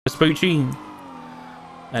Spoochie.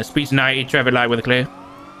 Speech 90, traffic light with a clear.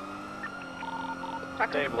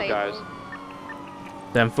 Stable, guys.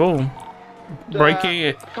 Then full.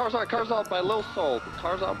 Breaking. Cars out by low salt.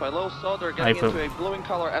 Cars out by low salt. They're getting into a blowing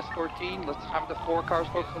color S14. Let's have the 4 cars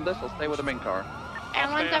focus on this. I'll stay with the main car.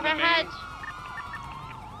 Everyone's overhead.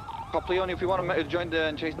 Cop Leon, if you want to join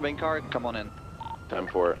and chase the main car, come on in. Time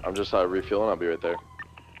for it. I'm just refueling. I'll be right there.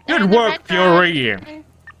 Good work, Fury.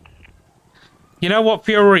 You know what,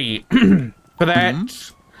 Fury? For that.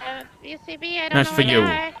 UCB, I don't that's know for you.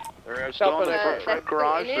 They're still in the front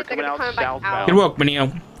garage. They're coming out southbound. Good work,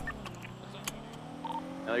 Manio. Now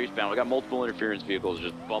they're eastbound. We got multiple interference vehicles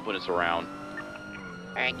just bumping us around.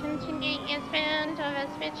 Alright, continuing eastbound of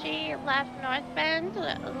Vespucci, left northbound,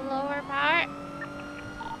 lower power.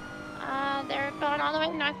 They're going all the way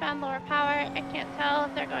northbound, lower power. I can't tell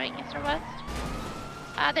if they're going east or west.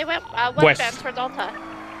 They went westbound towards Alta.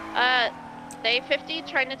 They 50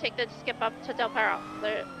 trying to take the skip up to Del Perro.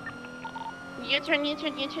 They're U-turn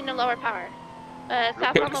to lower power.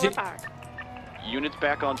 Southbound lower power. Units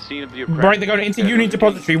back on scene of the Right, they're going into Union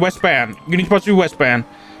Depository westbound. Union Depository westbound.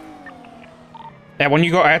 Yeah, when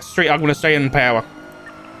you go out the street, I'm gonna stay in power.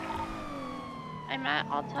 I'm at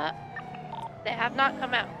Alta. They have not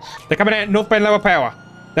come out. They're coming out northbound lower power.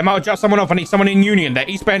 They might have dropped someone off. I need someone in Union. They're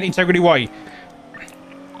eastbound Integrity Way.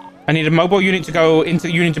 I need a mobile unit to go into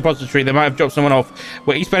the Union Depository. They might have dropped someone off.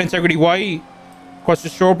 We're eastbound Integrity Way. Across the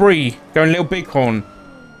Strawberry. Going Little Bighorn.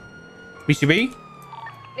 BCB?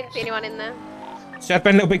 Didn't see anyone in there.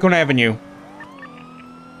 Southbound Little Bighorn Avenue.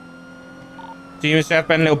 Do you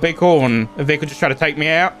Southbound Little Bighorn? A vehicle just try to take me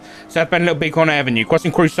out. Southbound Little Bighorn Avenue.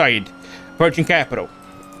 Crossing Crusade. Approaching Capital.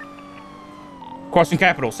 Crossing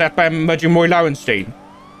Capital. Southbound merging Roy Lowenstein.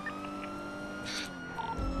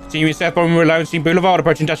 Continuing southbound Roy Lowenstein Boulevard.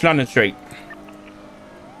 Approaching Dutch London Street.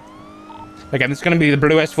 Again, this is going to be the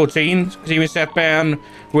blue S14. Continuing southbound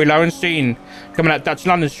Roy Lowenstein. Coming out Dutch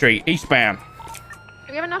London Street. Eastbound.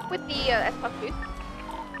 Do we have enough with the S-Plus boost?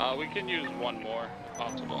 We can use one more, if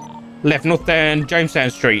possible. Left northbound Jamestown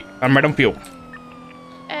Street. I'm red on fuel.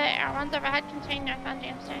 Everyone's overhead, continuing northbound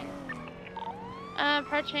Jamestown.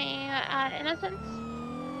 Approaching Innocence.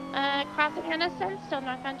 Crossing Innocence, still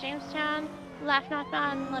northbound Jamestown. Left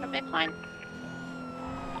northbound Little Bighorn.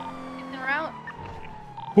 In route.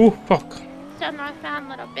 Oh, fuck. Still northbound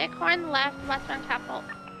Little Bighorn. Left westbound Capital.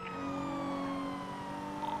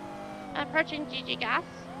 Approaching GG Gas.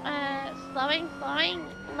 Slowing.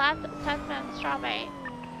 Left southbound Strawberry.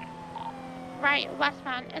 Right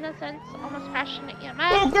westbound Innocence. Almost crashed into EMS.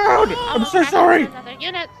 Oh god! I'm so sorry! Another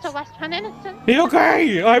unit, still westbound Innocence. You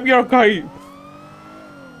okay? I hope you're okay.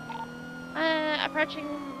 Approaching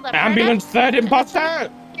Laporta. Ambulance third imposter!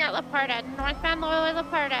 Yeah, Laporta. Northbound Lower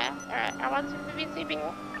Laporta. Everyone's from the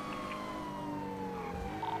VCB.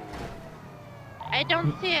 I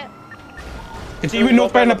don't see it. Continue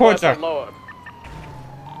northbound Laporta.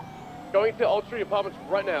 Going to all street apartments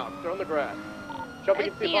right now. They're on the grass.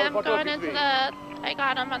 I see him going into the. I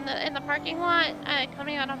got him in the parking lot.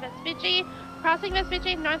 Coming out on Vespucci, crossing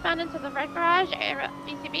Vespucci, northbound into the red garage.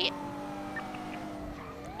 VCB.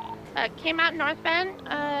 Came out northbound.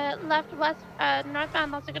 Left west.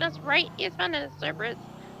 Northbound Los Angeles. Right eastbound is Cerberus.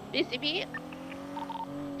 VCB.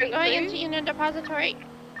 Going into Union Depository.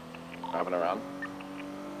 Driving around.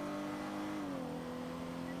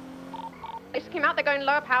 They just came out, they're going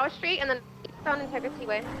lower Power Street and then eastbound Integrity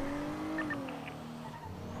Way.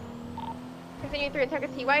 Continuing through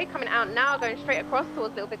Integrity Way, coming out now, going straight across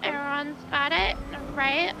towards Little Bighorn. Everyone's got it.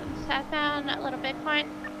 Right, southbound Little Bighorn.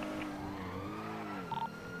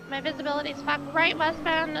 My visibility's back right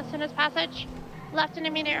westbound as soon as passage. Left and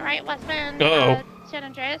immediate right westbound San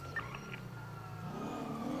Andreas.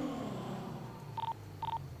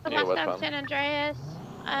 Westbound San Andreas.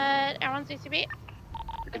 Everyone's ECB.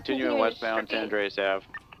 Continuing westbound San Andreas Ave.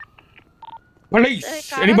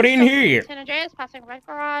 Police! Anybody in here? San Andreas, passing right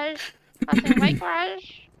garage. Passing right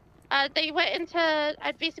garage. They went into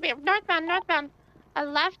VCB. Northbound.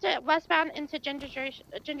 Left westbound into Ginger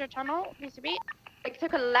Tunnel, VCB. They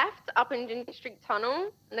took a left up in Ginger Street Tunnel,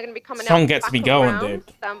 and they're going to be coming Song out gets back me going, around, dude.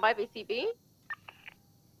 Stand by VCB.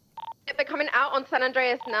 Yep, they're coming out on San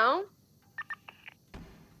Andreas now.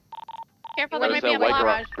 Careful, there might be a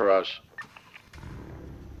block. Garage.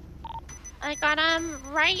 I got him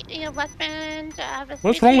right westbound.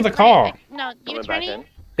 What's wrong with the car? No, U-turning.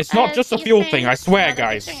 It's not just a fuel thing, I swear,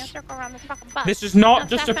 guys. This is not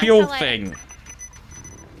just a fuel thing.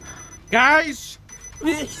 Guys!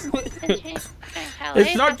 It's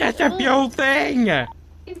not just a fuel thing!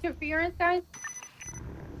 Interference, guys.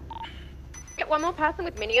 Get one more person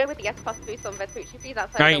with Minio with the S-Plus boost on Vespucci, please.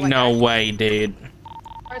 Outside Ain't no way, dude.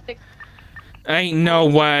 Ain't no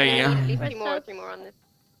way. At least Where's three more on this.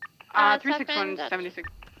 361, 76.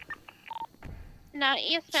 No,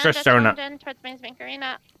 eastbound Just Dutch throwing up. London towards Mains Bank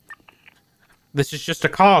Arena. This is just a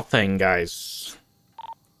car thing, guys.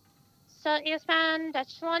 So eastbound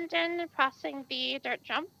Dutch London crossing the dirt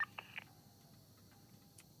jump.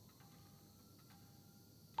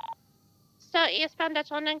 So eastbound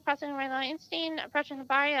Dutch London crossing Ray Einstein, approaching the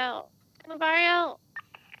barrio. The barrio.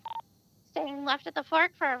 Staying left at the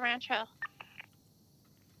fork for a Rancho.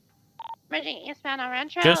 Merging eastbound on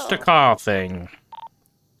Rancho. Just a car thing.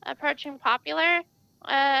 Approaching Popular.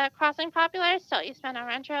 Crossing Popular, still eastbound on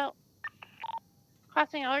Rancho.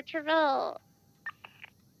 Crossing Orchardville.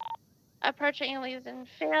 Approaching Elysian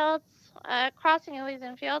Fields. Crossing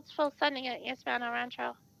Elysian Fields, full sending it eastbound on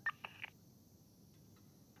Rancho.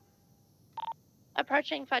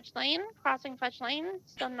 Approaching Fudge Lane, crossing Fudge Lane,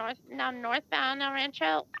 still northbound on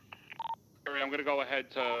Rancho. I'm gonna go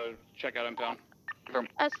ahead to check out impound.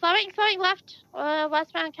 Slowing left,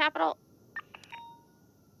 westbound Capitol.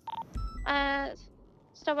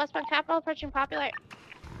 Still westbound Capitol, approaching Popular.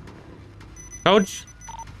 Coach?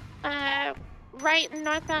 Right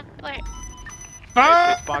northbound Popular.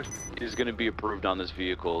 Ah! Box is going to be approved on this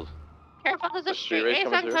vehicle. Careful, there's a street race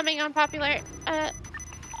coming on Popular.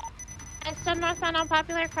 Still northbound on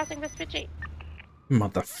Popular, crossing Vespucci.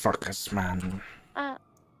 Motherfuckers, man.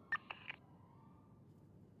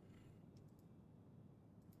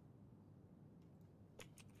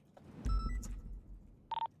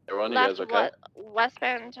 Everyone, you Left, guys okay?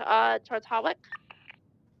 westbound towards Hawick.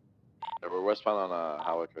 Yeah, we're westbound on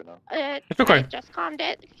Howick right now. It's okay. I just calmed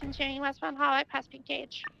it. Continuing westbound Hawick past Pink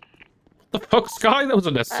Cage. The fuck, Sky? That was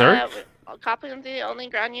unnecessary. Copying the only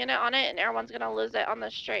ground unit on it, and everyone's gonna lose it on the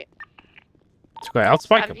street. It's okay, I'll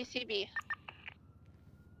spike him. VCB.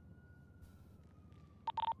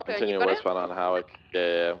 Continuing westbound on Howick.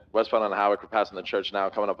 Yeah. Westbound on Howick. We're passing the church now,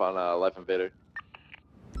 coming up on Life Invader.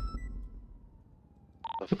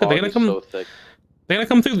 The fog is so thick. They're gonna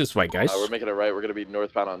come through this way, guys. We're making it right. We're gonna be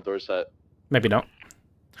northbound on Dorset. Maybe not.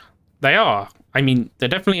 They are. I mean, they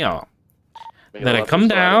definitely are. Making Then a they left come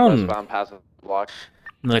down. Westbound, passing the block.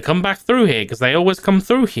 And they come back through here, because they always come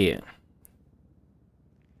through here.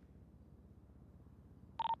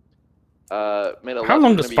 Made a How left, long we're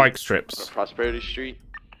are gonna be spike strips? on Prosperity Street.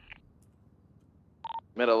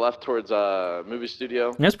 Made a left towards movie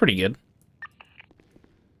studio. That's pretty good.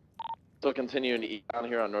 Still continuing east down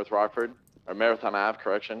here on North Rockford, or Marathon Ave,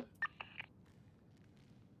 correction.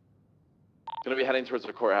 Gonna be heading towards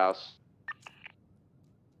the courthouse.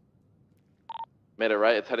 Made it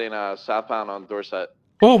right. It's heading southbound on Dorset.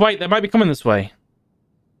 Oh, wait, they might be coming this way.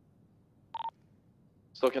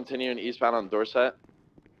 Still continuing eastbound on Dorset.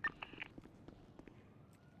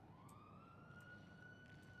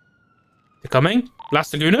 They're coming.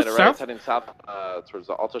 Las Lagunas, Made it right. south. It's heading south towards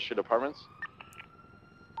the Alta Street Apartments.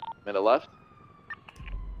 Made a left.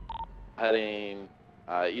 Heading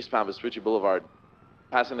eastbound Vespucci Boulevard.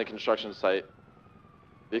 Passing the construction site.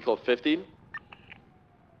 Vehicle 50.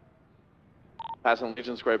 Passing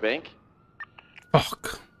Legion Square Bank.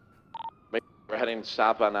 Fuck. We're heading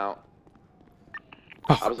southbound now.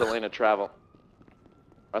 Fuck. Opposite lane of travel.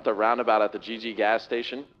 We're at the roundabout at the GG gas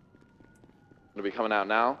station. Gonna be coming out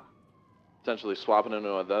now. Potentially swapping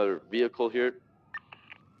into another vehicle here.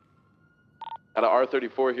 Got an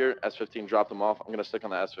R34 here. S15 dropped them off. I'm gonna stick on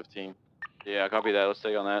the S15. Yeah, copy that. Let's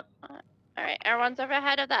stay on that. Alright, everyone's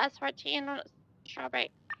overhead of the S14 Strawberry.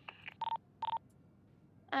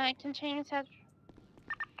 Continuing south.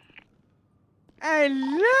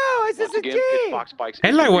 Hello, is this Once a again, G? Pitchbox Bikes.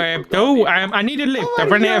 Hello, Abdo. I need a lift. How I've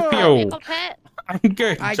are run out of you? fuel. Vehicle pit. I'm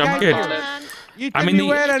good. I I'm got good. you. You I'm tell in me the-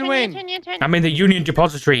 where and when. Turn. I'm in the Union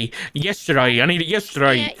Depository yesterday. I need it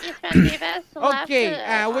yesterday. Yeah, eastbound Davis.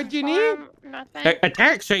 Okay, what do you need? A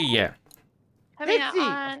taxi, yeah. Taxi,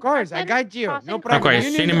 of course, I got you. No problem. Okay,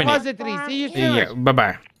 Union see you in a minute. Depository. See you soon. Yeah,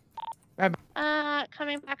 bye-bye.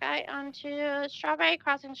 Coming back out onto Strawberry,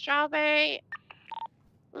 crossing Strawberry.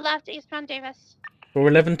 Left eastbound Davis.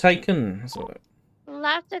 411 taken. So,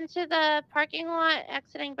 Left into the parking lot,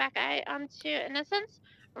 exiting back out onto Innocence.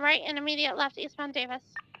 Right and immediate left eastbound Davis.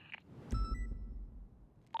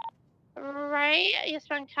 Right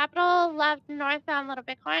eastbound Capitol. Left northbound Little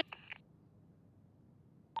Bighorn.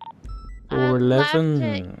 411.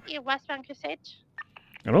 Left to westbound Crusade.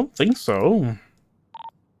 I don't think so.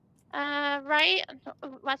 Right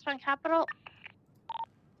westbound Capitol.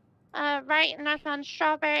 Right northbound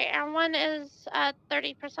Strawberry. And one is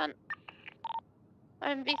 30%.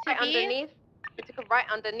 And VCB. Right underneath. They took a right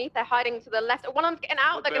underneath. They're hiding to the left. One of them's getting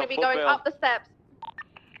out. They're going to be going up the steps.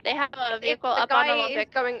 They have a vehicle The up on guy Olympic.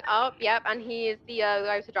 is going up, yep, and he is the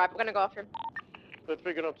loader driver. We're gonna go after him. Let's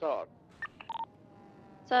pick it up talk.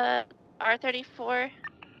 It's a R34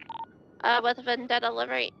 with a Vendetta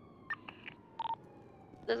livery.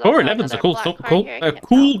 There's also 411's a another cool, black car cool, here, I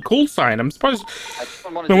can't cool sign. I'm surprised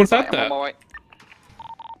no one's at that.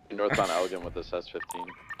 Northbound Elgin with this S15.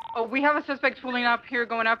 Oh, we have a suspect pulling up here,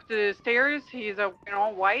 going up the stairs. He's in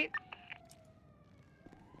all white.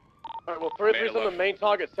 All right, well, 3-3's on the main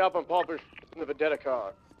target, southbound Palmer's in the Vendetta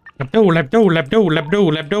car. Abdul. To the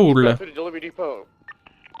delivery depot.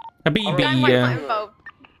 Habibi.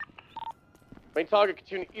 Main target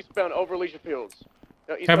continuing eastbound over Alicia Fields.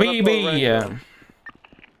 Now, eastbound up Habibi.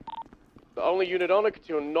 the only unit on it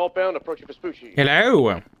continuing northbound approaching Vespucci.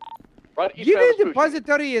 Hello. Right eastbound Unit Vespucci.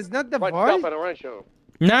 Depository is not the Right Vod? southbound Rancho.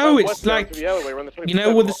 No, Right it's westbound like, through the alleyway, around the you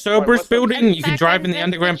know, with the Cerberus building, you can drive in the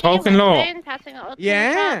underground parking lot.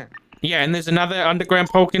 Yeah. Yeah, and there's another underground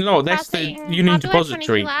parking lot. That's the Union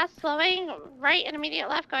Depository. Last, slowing right and immediate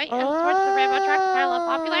left, going towards the railroad tracks, parallel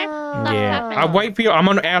Popular. Yeah, I'll wait for you. I'm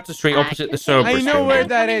on Outer Street opposite the Cerberus. I know where building.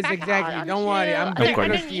 that is exactly. Don't worry. I'm very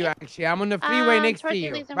close to you, actually. I'm on the freeway next to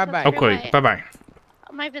you. Bye-bye. Okay, bye-bye.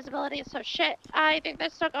 My visibility is so shit. I think they're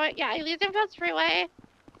still going. Yeah, Elysian Fields Freeway.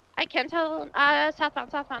 I can't tell.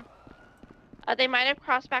 Southbound. They might have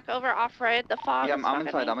crossed back over off-road. The fog. Yeah,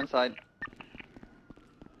 I'm inside.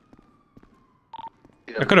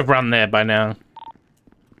 I could have run there by now.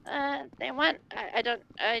 They went. I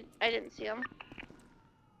didn't see them.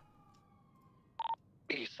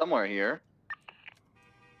 He's somewhere here.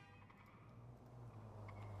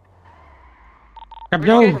 From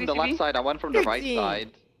the left side, I went from the right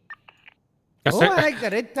side. Oh, I like the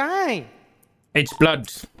red tie. It's blood.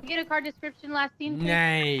 Get a car description last seen. Please.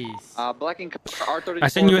 Nice. Black and R34. I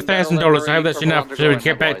send you $1,000. I hope that's enough to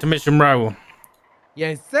get back to Mission Row.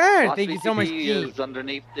 Yes, sir. Thank you so much, Chief.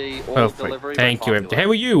 Underneath the oil delivery. Thank you, Empty. How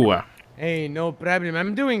are you? Hey, no problem.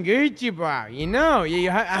 I'm doing good, Chiba. You know, I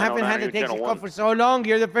haven't had a taxi call for so long.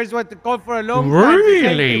 You're the first one to call for a long time.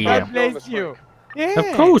 Really? God bless you. Yeah.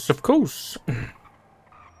 Of course.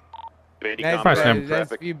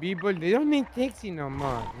 That's few people. They don't make taxi no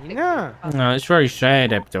more. You know. No, it's very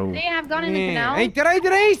sad, Abdul. They have gone in the canal. I tried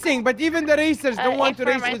racing, but even the racers don't want to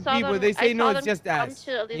race with people. They say no, it's just us.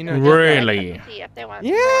 You know. Really?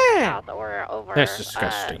 Yeah. That's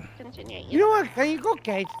disgusting. You know what? Can you go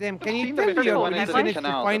catch them? Can you tell me your business to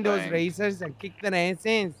find those racers and kick their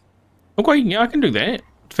asses? Okay, yeah, I can do that.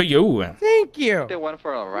 For you. Thank you. They went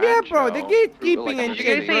for a ranch. Yeah, bro, the gatekeeping and shit.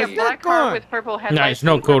 Did you guys see a black car with purple headlights?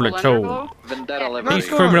 No, it's not cool at all. These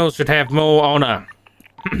criminals should have more honor.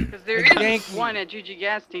 Because there is one at GG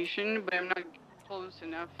gas station, but I'm not close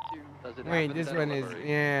enough to. Wait, this one is,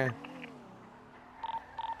 yeah.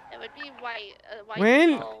 It would be white.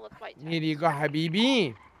 Well, here you go,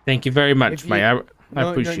 Habibi. Thank you very much, mate. I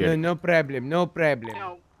appreciate it. No problem. No.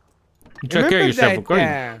 You take care of yourself,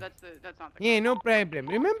 okay? That's not the yeah, no problem.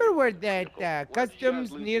 Remember where that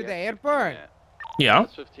customs near the airport? Yeah.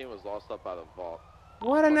 S15 was lost up by the vault.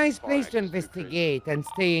 What a nice place to investigate and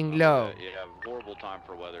staying low. Yeah, horrible time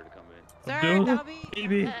for weather to come in. Sir,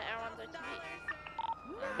 Baby.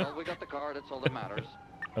 Well, we got the car. That's all that matters.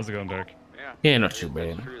 How's it going, Dirk? Yeah, not too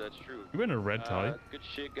bad. That's true. You wearing a red tie? Good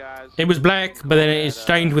shit, guys. It was black, but then it is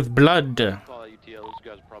stained with blood. Oh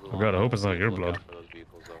god, I hope it's not your blood.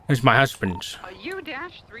 It's my husband's.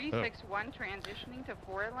 U-361 transitioning to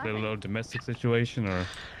 411. Little domestic situation, or?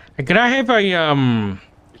 Could I have a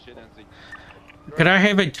Could I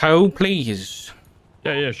have a tow, please?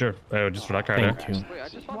 Yeah, sure. Just for that car. Thank you. Wait, I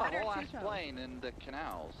just found a whole ass plane in the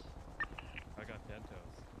canals. I got 10 tows.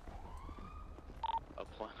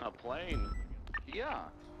 A plane? Yeah.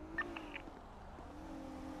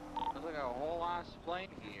 There's like a whole ass plane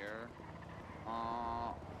here.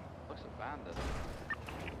 Looks abandoned.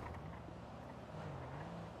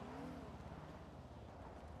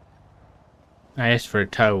 I asked for a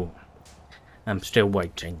tow. I'm still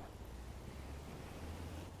waiting.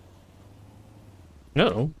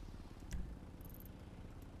 No.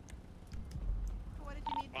 What did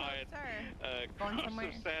you need to sir? Cross of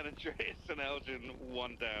San Andreas and Elgin,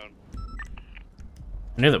 one down.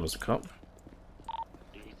 I knew that was a cop.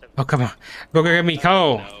 Oh, come on. Go get me a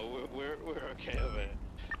call. No, we're okay with it.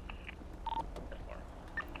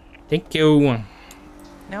 Thank you.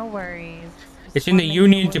 No worries. It's in the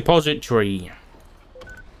Union Depository.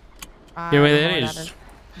 You know where that is?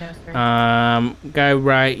 No, sir. Go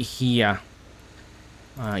right here.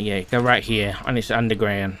 Yeah, go right here, and it's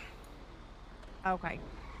underground. Okay.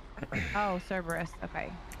 Oh, Cerberus.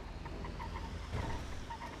 Okay.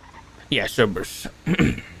 Yeah, Cerberus.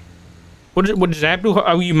 What is Abdul?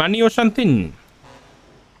 Owe you money or something?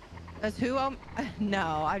 Does who own?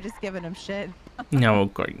 No, I'm just giving him shit. No,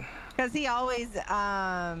 okay. Because he always,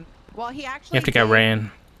 well, he actually. You have to get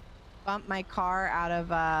ran. Bumped my car out of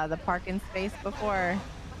the parking space before,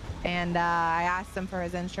 and I asked him for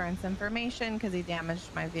his insurance information because he damaged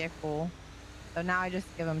my vehicle. So now I just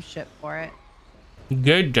give him shit for it.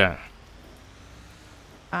 Good.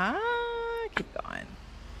 Keep going.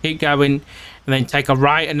 Keep going, and then take a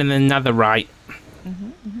right and then another right.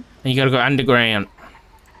 And you gotta go underground.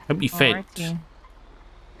 Hope you fit. Alrighty.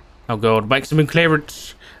 Oh god, maximum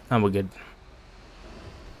clearance. Oh, we're good.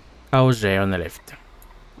 Car's there on the left.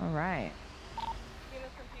 All right.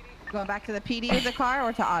 Going back to the PD with the car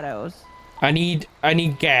or to autos? I need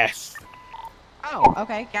gas. Oh,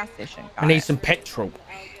 okay. Gas station. I need some petrol.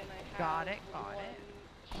 Got it.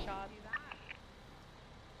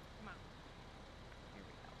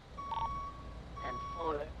 And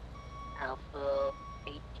follow Alpha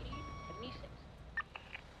 1876.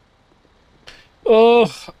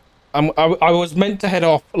 Oh, I was meant to head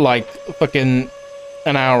off like fucking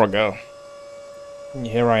an hour ago. And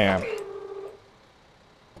here I am.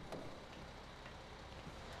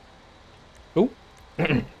 Oh.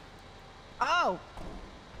 Oh.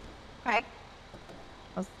 Okay. That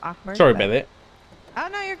was awkward. Sorry about that. Oh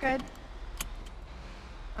no, you're good.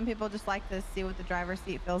 Some people just like to see what the driver's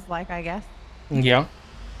seat feels like, I guess. Yeah.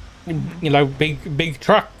 You know, big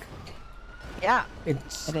truck. Yeah. It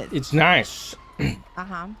is. It's nice.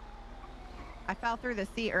 Uh-huh. I fell through the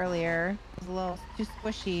seat earlier. It was a little too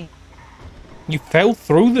squishy. You fell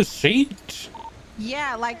through the seat?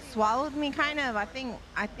 Yeah, like swallowed me kind of. I think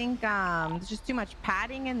there's just too much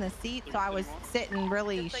padding in the seat, so I was sitting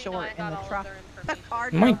really short in the truck. The car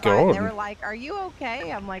My drove by, and they God. were like, "Are you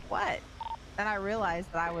okay?" I'm like, "What?" Then I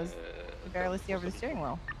realized that I was barely see over the steering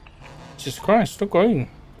wheel. Jesus Christ, okay.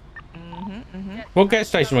 What gas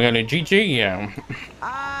station we're going to? GG? Yeah.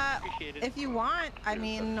 If you want, I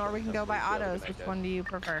mean, or we can go by autos. Which one do you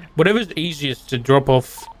prefer? Whatever's easiest to drop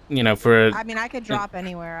off, you know, for a... I mean, I could drop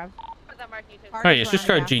anywhere. Oh, yes, just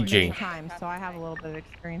go GG. Times, so I have a little bit of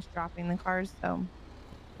experience dropping the cars. So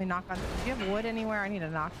we knock on. Do you have wood anywhere? I need to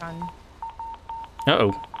knock on.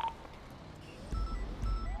 Uh-oh.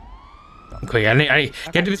 Okay, I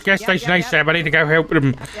get to this gas station ASAP. I need to go help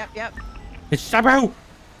them. Yep. It's Sabo.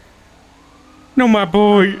 No, my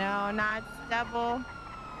boy. No, not double.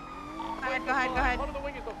 Go ahead.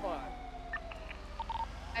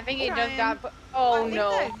 I think he just got. Oh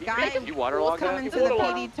no! You waterlogged that? Into the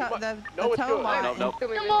PD the tow line. No. The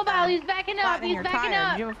mobile, he's backing up. He's backing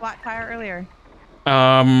up. Did you have a flat tire earlier?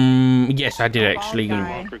 Yes, I did actually.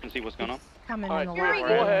 Frequency, what's going on? Coming All in right, the Fury, line.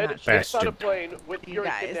 go ahead. Get Bastard. on a plane with Fury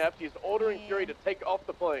kidnapped. He's ordering Fury to take off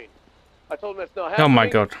the plane. I told him that's not Oh happening. my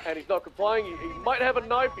God. And he's not complying. He might have a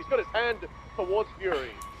knife. He's got his hand towards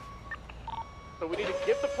Fury. So we need to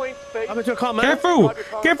give the plane space. I'm into a car, man.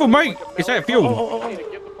 Careful, mate. Is that fuel? We need to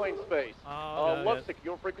give the plane space. Lovesick,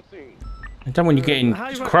 you're on frequency. I don't want you getting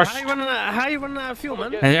crushed. How you running out of fuel,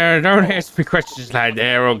 man? And don't ask me questions like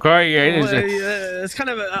that, okay? It's kind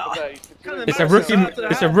of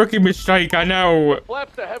It's a rookie mistake, I know.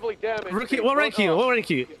 Flaps are heavily damaged. Rookie, what rank are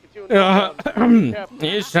you?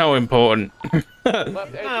 It's so important.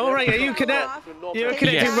 What rank are you, cadet? You're a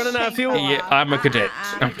cadet. Yes. You're running out of fuel. Yeah, I'm a cadet.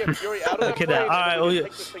 A cadet. All right. Well,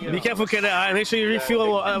 be careful, cadet. All right. Make sure you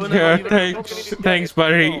refuel. Yeah, thanks,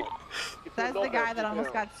 buddy. That's the guy that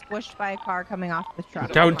almost got squished by a car coming off the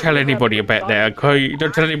truck. Don't tell anybody about that, okay?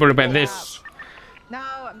 Don't tell anybody about this.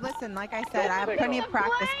 No, listen, like I said, I have plenty of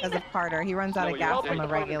practice because of Carter. He runs out of gas on the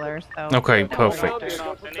regular, so... Okay, perfect.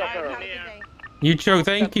 You too,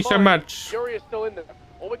 thank you so much. Fury is still in there.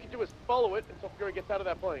 All we can do is follow it until Fury gets out of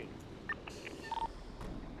that plane.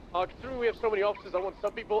 Considering we have so many officers, I want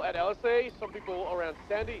some people at LSA, some people around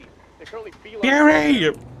Sandy. They currently feel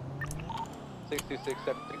Fury!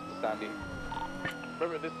 62676 to Sandy.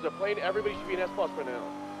 Remember, this is a plane. Everybody should be in S+ right now.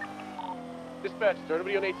 Dispatch, is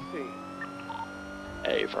everybody on ATC?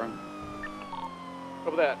 Hey, firm.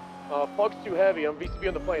 Over that. Fog's too heavy. I'm VCB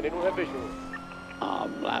on the plane. Anyone have visual?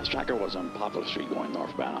 Last tracker was on Poplar Street going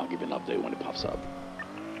northbound. I'll give you an update when it pops up.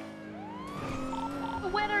 The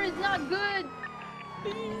weather is not good.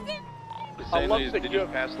 Did you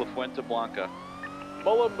pass La Fuente Blanca?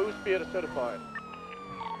 Mola Moose Beard is certified.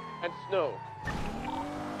 And Snow.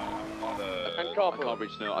 And Copper. I can't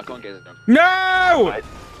reach Snow. I can't get it done. No!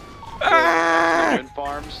 Wind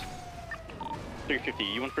Farms. 350,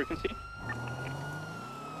 you want frequency?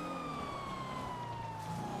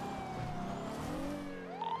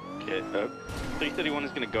 Okay, 331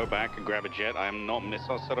 is going to go back and grab a jet. I am not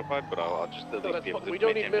missile certified, but I'll just at least be able to We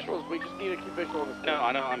don't make need visual. missiles, we just need to keep visual on the No,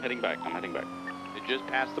 I know, I'm heading back. It just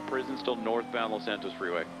passed the prison, still northbound Los Santos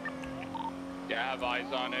Freeway. Yeah, I have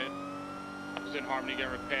eyes on it. I was in Harmony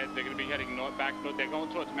getting repaired. They're going to be heading back north. They're going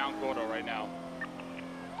towards Mount Gordo right now.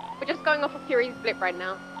 We're just going off of Fury's blip right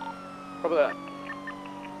now. Cover that.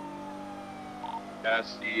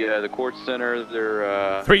 That's the court center. They're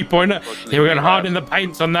 3-pointer. Yeah, we're going hard in the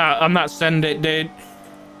paints on that send it, dude.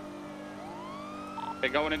 They're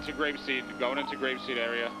going into Grapeseed.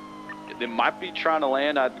 Area. They might be trying to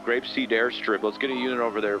land at the Grapeseed airstrip. Let's get a unit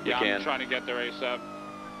over there if we can. I'm trying to get there ASAP.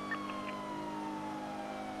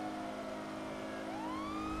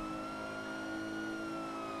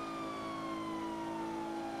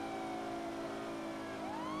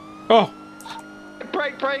 Oh.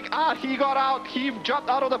 Break. Ah, he got out. He jumped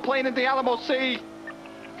out of the plane in the Alamo Sea.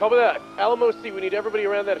 Cover that. Alamo Sea, we need everybody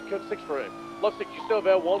around that at code 6 frame. Love 6, you still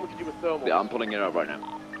have L1, we can do with thermal. Yeah, I'm putting it out right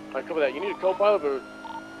now. Alright, cover that. You need a co-pilot, but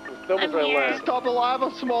with thermals right land. Stubble, I have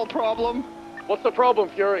a small problem. What's the problem,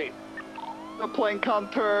 Fury? The plane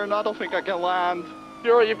can't turn. I don't think I can land.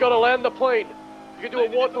 Fury, you've got to land the plane. You can do a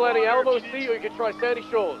water landing Alamo Sea, or you can try Sandy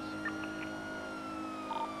Shores.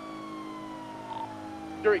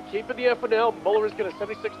 Fury, keep in the air for now. Muller is going to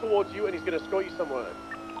 76 towards you, and he's going to escort you somewhere.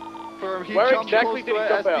 Where exactly did he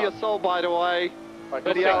jump out? SPSO, by the way. Right,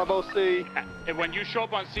 the Alamo Sea. And when you show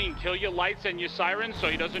up on scene, kill your lights and your sirens so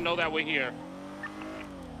he doesn't know that we're here.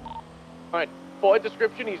 Alright, flight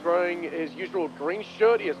description, he's wearing his usual green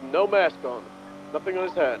shirt, he has no mask on. Nothing on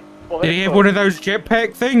his head. Did he have one of those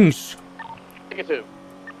jetpack things? Negative.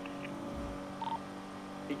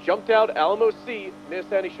 He jumped out Alamo Sea near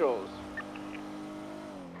Sandy Shores.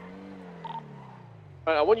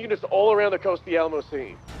 Alright, I want units all around the coast of the Alamo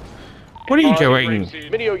Sea. What are you doing?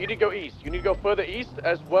 Minio, you need to go east. You need to go further east,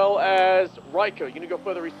 as well as Riker. You need to go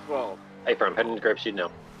further east as well. Hey, I'm heading to Grapeseed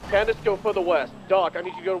now. Candace, go further west. Doc, I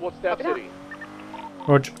need you to go towards Staff City.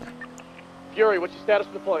 Roger. Fury, what's your status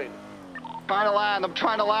for the plane? I'm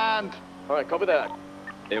trying to land. Alright, copy that.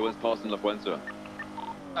 It was passing La Fuente.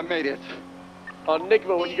 I made it.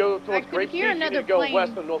 Enigma, when you go towards Grapeseed, you need to go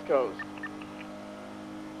west on the north coast.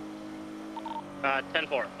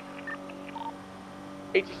 10-4.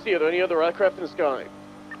 ATC, are there any other aircraft in the sky?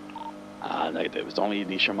 Negative. It's only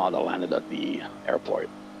the Sharma that landed at the airport.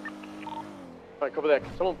 Alright, cover that.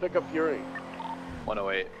 Can someone pick up Fury?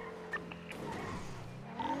 108.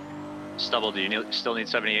 Stubble, do you still need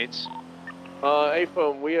 78s?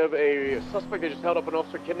 A-phone, we have a suspect that just held up an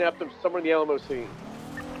officer, kidnapped him somewhere in the Alamo Sea.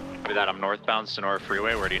 Copy that. I'm northbound, Sonora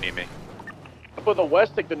Freeway. Where do you need me? Up on the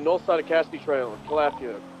west, take the north side of Cassidy Trail,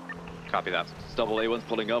 Calafia. Copy that. Stubble, A1's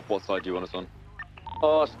pulling up. What side do you want us on?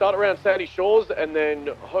 Start around Sandy Shores and then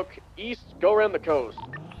hook east, go around the coast.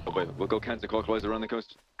 Oh, wait, we'll go counterclockwise around the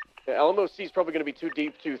coast. Yeah, Alamo Sea is probably going to be too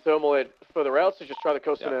deep to thermal it further out, so just try the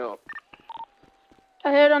coast for now.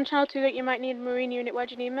 I heard on Channel 2 that you might need a Marine unit. Where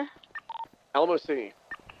do you need me? Alamo Sea.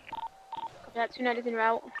 Copy that. 290 is en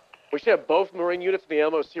route. We should have both Marine units in the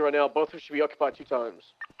Alamo Sea right now. Both should be occupied 2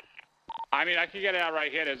 times. I mean, I can get it out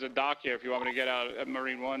right here. There's a dock here if you want me to get out at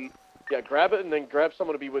Marine 1. Yeah, grab it and then grab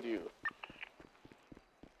someone to be with you.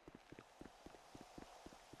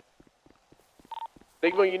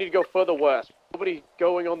 Enigma, you need to go further west. Nobody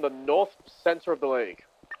going on the north center of the lake.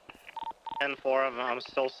 10-4 of them. I'm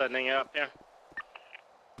still sending it up here.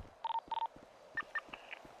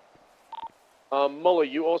 Muller,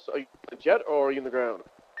 you also, are you in the jet or are you in the ground?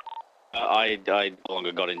 I no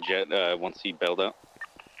longer got in jet once he bailed out.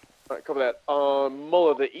 Alright, cover that.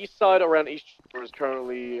 Muller, the east side around East Shore is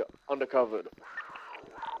currently undercovered.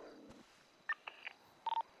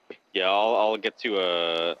 Yeah, I'll get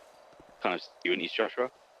to kind of you in East Joshua.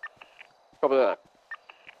 Cover that.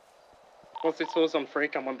 Once it saws on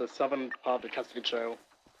freak, I'm on the southern part of the Cassidy Trail.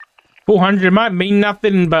 400 might mean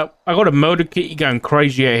nothing, but I got a motor kitty going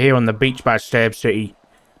crazy out here on the beach by Stab City.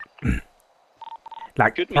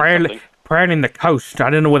 Like prowling the coast. I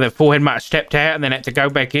don't know whether Forehead might have stepped out and then had to go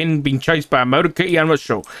back in, being chased by a motor kitty. I'm not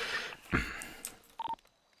sure.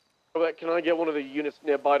 Can I get one of the units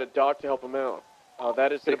nearby to dock to help him out?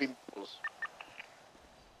 That is going to be...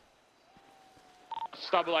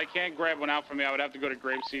 Stubble, I can't grab one out for me. I would have to go to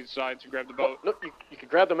Grapeseed side to grab the boat. No, you can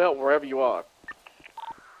grab them out wherever you are.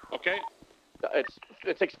 Okay.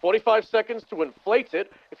 It takes 45 seconds to inflate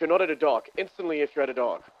it if you're not at a dock. Instantly if you're at a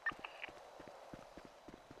dock.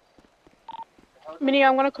 Minnie,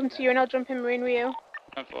 I'm gonna come to you and I'll jump in Marine with you.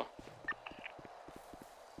 10-4.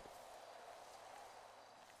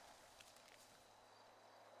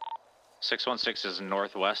 .616 is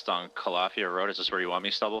northwest on Calafia Road. Is this where you want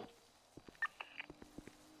me, Stubble?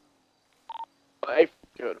 Hey,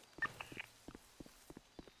 good.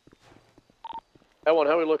 That one,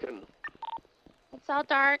 how are we looking? It's all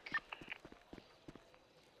dark.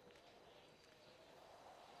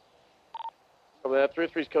 Copy that.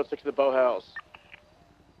 303's code 6 to the boathouse.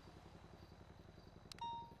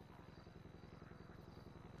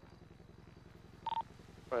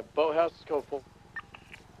 Alright, boathouse is code 4.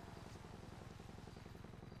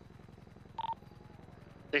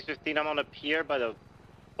 615, I'm on a pier by the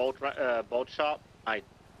boat shop. I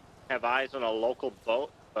have eyes on a local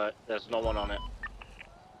boat, but there's no one on it.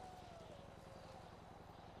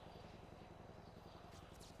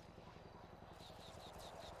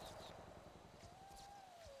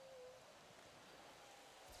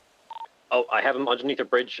 Oh, I have him underneath a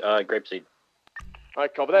bridge, Grapeseed.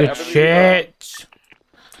 Alright, copy that. Good shit.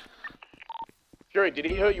 Fury, did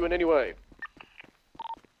he hurt you in any way?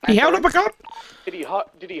 He held up a cup? Did he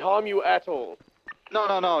harm you at all?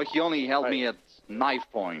 No, he only held me at knife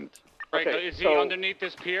point. Right, Okay, is he underneath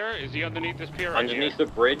this pier? Is he underneath this pier? Right Underneath the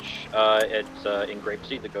bridge, it's in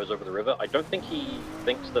Grapeseed that goes over the river. I don't think he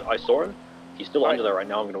thinks that I saw him. He's still under there right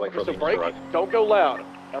now. I'm going to wait for So the break. to arrive. Don't go loud.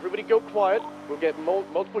 Everybody go quiet. We'll get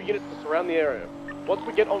multiple units to surround the area. Once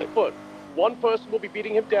we get on foot, one person will be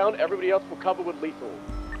beating him down. Everybody else will cover with lethal.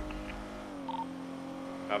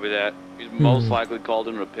 Copy that. He's most likely called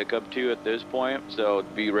into a pickup too at this point, so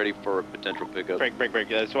be ready for a potential pickup. Break.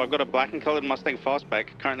 So I've got a black and colored Mustang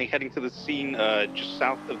Fastback currently heading to the scene just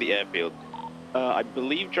south of the airfield. I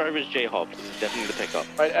believe driver's J Hobbs is definitely the pickup.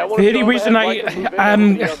 The only reason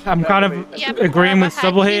I'm kind of agreeing with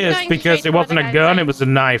Stubble here is because it wasn't a gun, it was a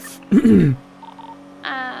knife. Alrighty.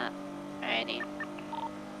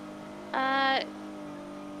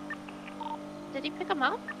 Did he pick him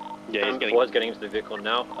up? Yeah, he's getting into the vehicle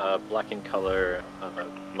now. Black in color,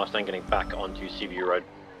 Mustang getting back onto Seaview Road.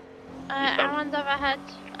 Everyone's overhead.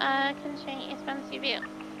 Continue eastbound Seaview.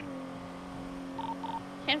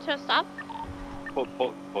 Came to a stop.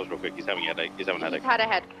 Pause real quick. He's having a headache. He's had a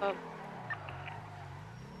head. Oh.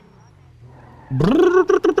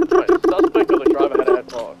 Suspect or the driver had a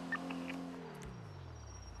head fog.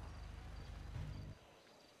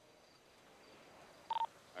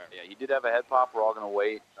 Yeah, he did have a head pop. We're all going to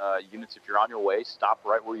wait. Units, if you're on your way, stop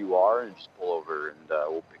right where you are and just pull over, and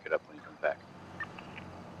we'll pick it up when he comes back.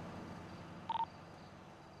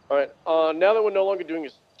 Alright, now that we're no longer doing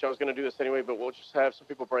this, I was going to do this anyway, but we'll just have some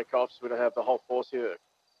people break off so we don't have the whole force here.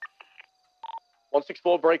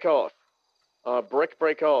 164, break off. Brick,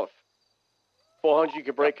 break off. 400, you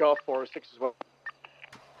can break off. 406 as well.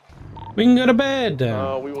 We can go to bed.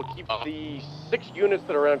 We will keep the 6 units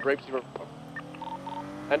that are around Grapeseed.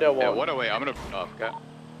 And L1. Yeah, what away? I'm going to... Oh, okay.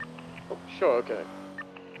 Oh, sure, okay.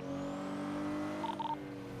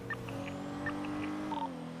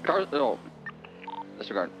 Cars, no.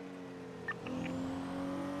 Disregard.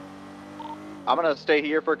 I'm gonna stay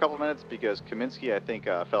here for a couple minutes because Kaminsky, I think,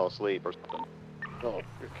 fell asleep or something. Oh,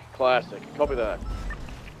 classic. Copy that.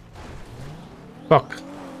 Fuck. I'm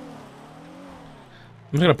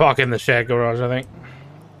just gonna park in the shared garage, I think.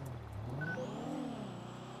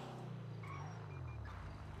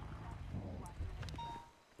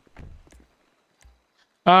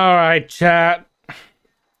 Alright, chat.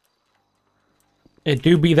 It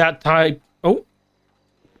do be that time. Oh.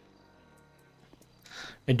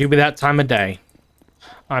 It do be that time of day.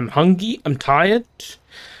 I'm hungry. I'm tired.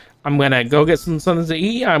 I'm gonna go get something to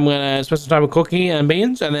eat. I'm gonna spend some time with Cookie and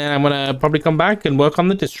Beans, and then I'm gonna probably come back and work on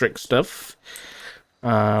the district stuff.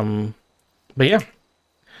 But yeah,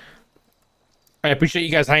 I appreciate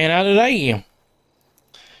you guys hanging out today.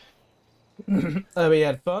 We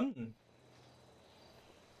had fun.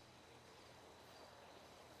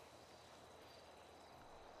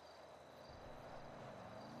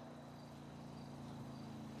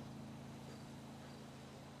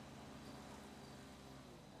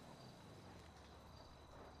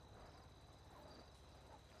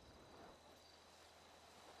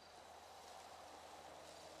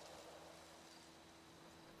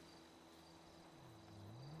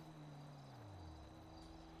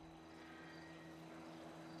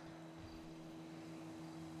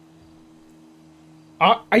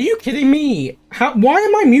 Are you kidding me? Why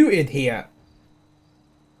am I muted here?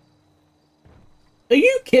 Are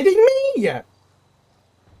you kidding me?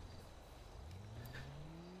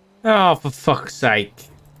 Oh, for fuck's sake.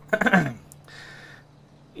 I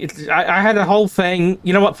had a whole thing.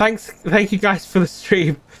 You know what? Thank you guys for the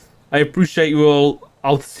stream. I appreciate you all.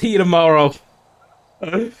 I'll see you tomorrow.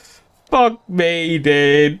 Fuck me,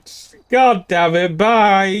 dude. God damn it.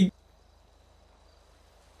 Bye.